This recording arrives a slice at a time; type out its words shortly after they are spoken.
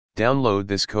Download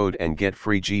this code and get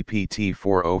free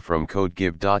GPT-4o from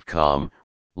codegive.com,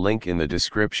 link in the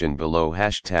description below.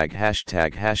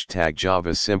 ###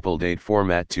 Java Simple Date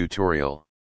Format Tutorial.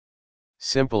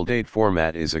 Simple date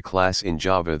format is a class in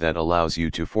Java that allows you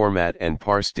to format and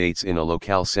parse dates in a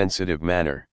locale-sensitive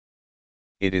manner.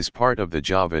 It is part of the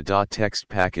java.txt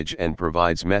package and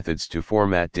provides methods to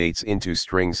format dates into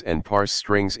strings and parse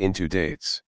strings into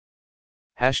dates.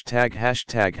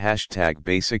 ###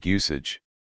 Basic usage.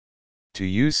 To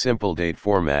use simple date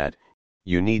format,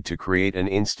 you need to create an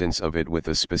instance of it with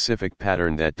a specific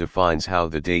pattern that defines how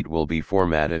the date will be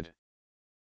formatted.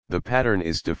 The pattern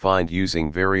is defined using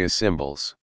various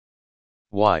symbols.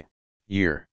 Y,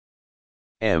 year.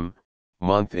 M,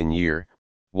 month in year,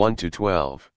 1 to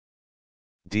 12.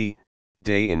 D,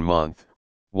 day in month,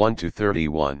 1 to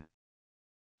 31.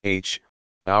 H,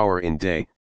 hour in day,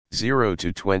 0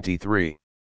 to 23.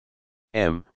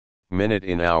 M, minute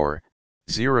in hour,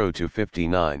 0 to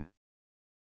 59.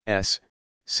 S,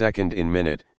 second in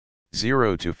minute,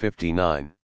 0 to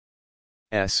 59.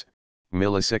 S,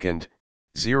 millisecond,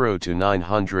 0 to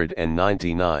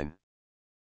 999.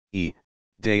 E,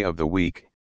 day of the week,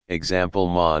 example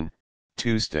Mon,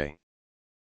 Tuesday.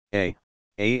 A,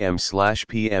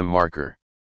 AM/PM marker.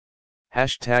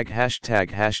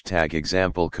 ###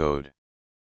 Example code.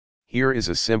 Here is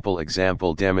a simple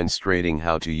example demonstrating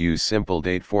how to use simple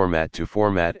date format to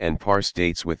format and parse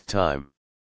dates with time.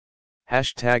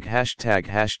 ###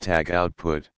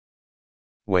 Output.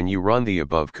 When you run the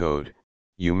above code,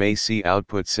 you may see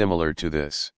output similar to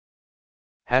this.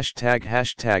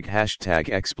 ###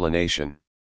 Explanation.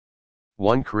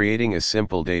 1. Creating a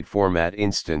simple date format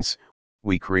instance.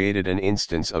 We created an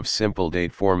instance of simple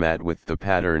date format with the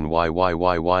pattern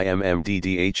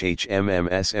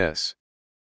YYYYMMDDHHMMSS.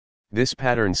 This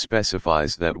pattern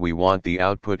specifies that we want the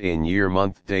output in year,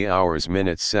 month, day, hours,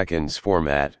 minutes, seconds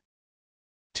format.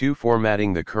 2.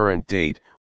 Formatting the current date.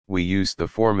 We used the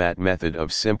format method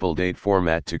of simple date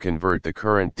format to convert the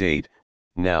current date,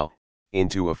 now,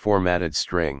 into a formatted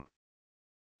string.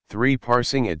 3.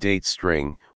 Parsing a date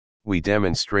string. We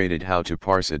demonstrated how to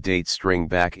parse a date string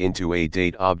back into a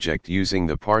date object using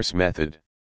the parse method.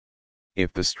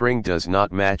 If the string does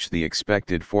not match the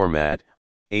expected format,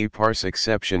 a parse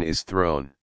exception is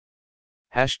thrown.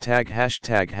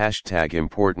 ###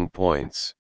 Important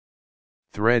points.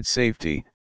 Thread safety.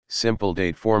 Simple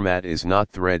date format is not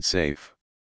thread safe.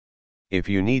 If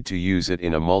you need to use it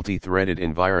in a multi-threaded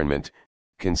environment,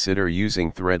 consider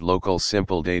using thread local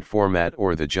simple date format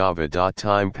or the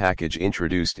java.time package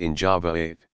introduced in Java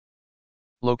 8.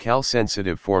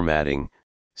 Locale-sensitive formatting.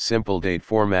 Simple date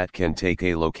format can take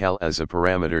a locale as a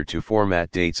parameter to format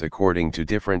dates according to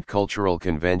different cultural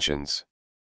conventions.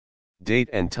 Date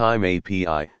and time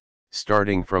API.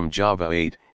 Starting from Java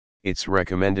 8, it's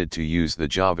recommended to use the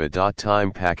java.time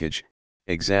package,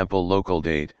 example local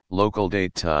date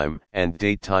time, and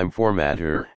datetime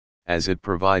formatter, as it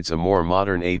provides a more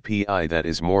modern API that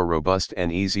is more robust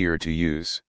and easier to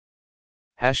use.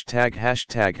 ###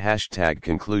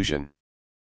 Conclusion.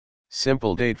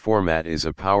 Simple date format is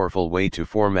a powerful way to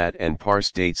format and parse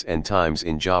dates and times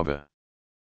in Java.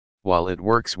 While it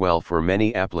works well for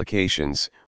many applications,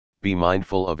 be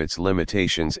mindful of its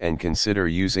limitations and consider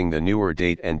using the newer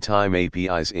date and time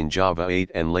APIs in Java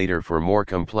 8 and later for more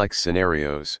complex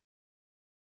scenarios.